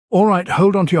All right,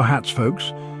 hold on to your hats,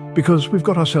 folks, because we've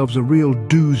got ourselves a real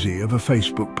doozy of a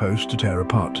Facebook post to tear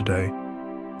apart today.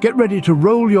 Get ready to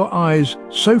roll your eyes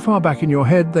so far back in your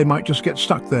head they might just get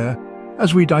stuck there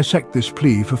as we dissect this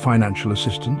plea for financial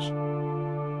assistance.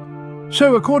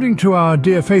 So, according to our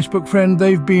dear Facebook friend,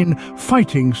 they've been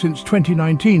fighting since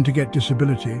 2019 to get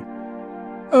disability.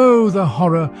 Oh, the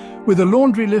horror. With a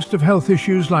laundry list of health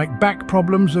issues like back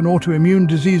problems and autoimmune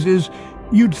diseases,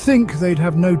 you'd think they'd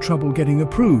have no trouble getting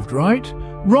approved, right?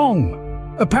 Wrong!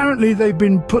 Apparently they've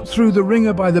been put through the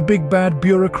ringer by the big bad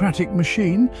bureaucratic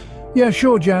machine. Yeah,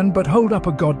 sure, Jan, but hold up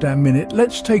a goddamn minute.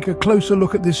 Let's take a closer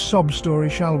look at this sob story,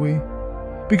 shall we?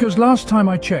 Because last time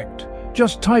I checked,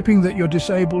 just typing that you're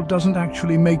disabled doesn't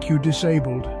actually make you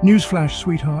disabled. Newsflash,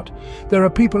 sweetheart. There are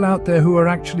people out there who are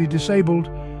actually disabled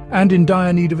and in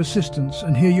dire need of assistance,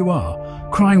 and here you are,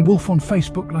 crying wolf on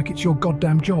Facebook like it's your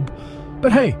goddamn job.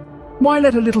 But hey, why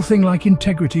let a little thing like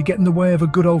integrity get in the way of a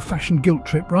good old-fashioned guilt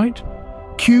trip, right?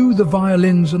 Cue the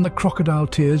violins and the crocodile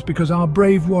tears because our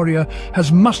brave warrior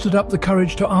has mustered up the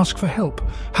courage to ask for help.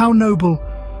 How noble,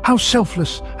 how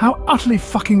selfless, how utterly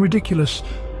fucking ridiculous.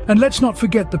 And let's not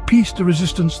forget the piece de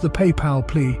resistance, the PayPal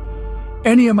plea.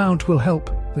 Any amount will help,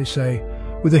 they say,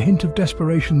 with a hint of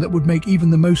desperation that would make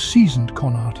even the most seasoned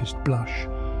con artist blush.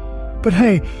 But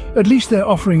hey, at least they're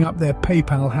offering up their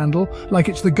PayPal handle like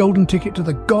it's the golden ticket to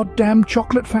the goddamn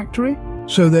chocolate factory.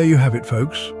 So there you have it,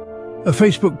 folks. A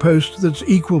Facebook post that's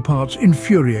equal parts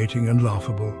infuriating and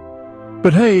laughable.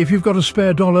 But hey, if you've got a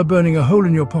spare dollar burning a hole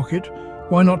in your pocket,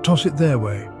 why not toss it their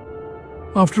way?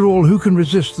 After all, who can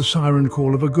resist the siren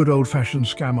call of a good old-fashioned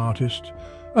scam artist?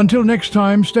 Until next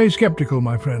time, stay skeptical,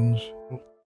 my friends.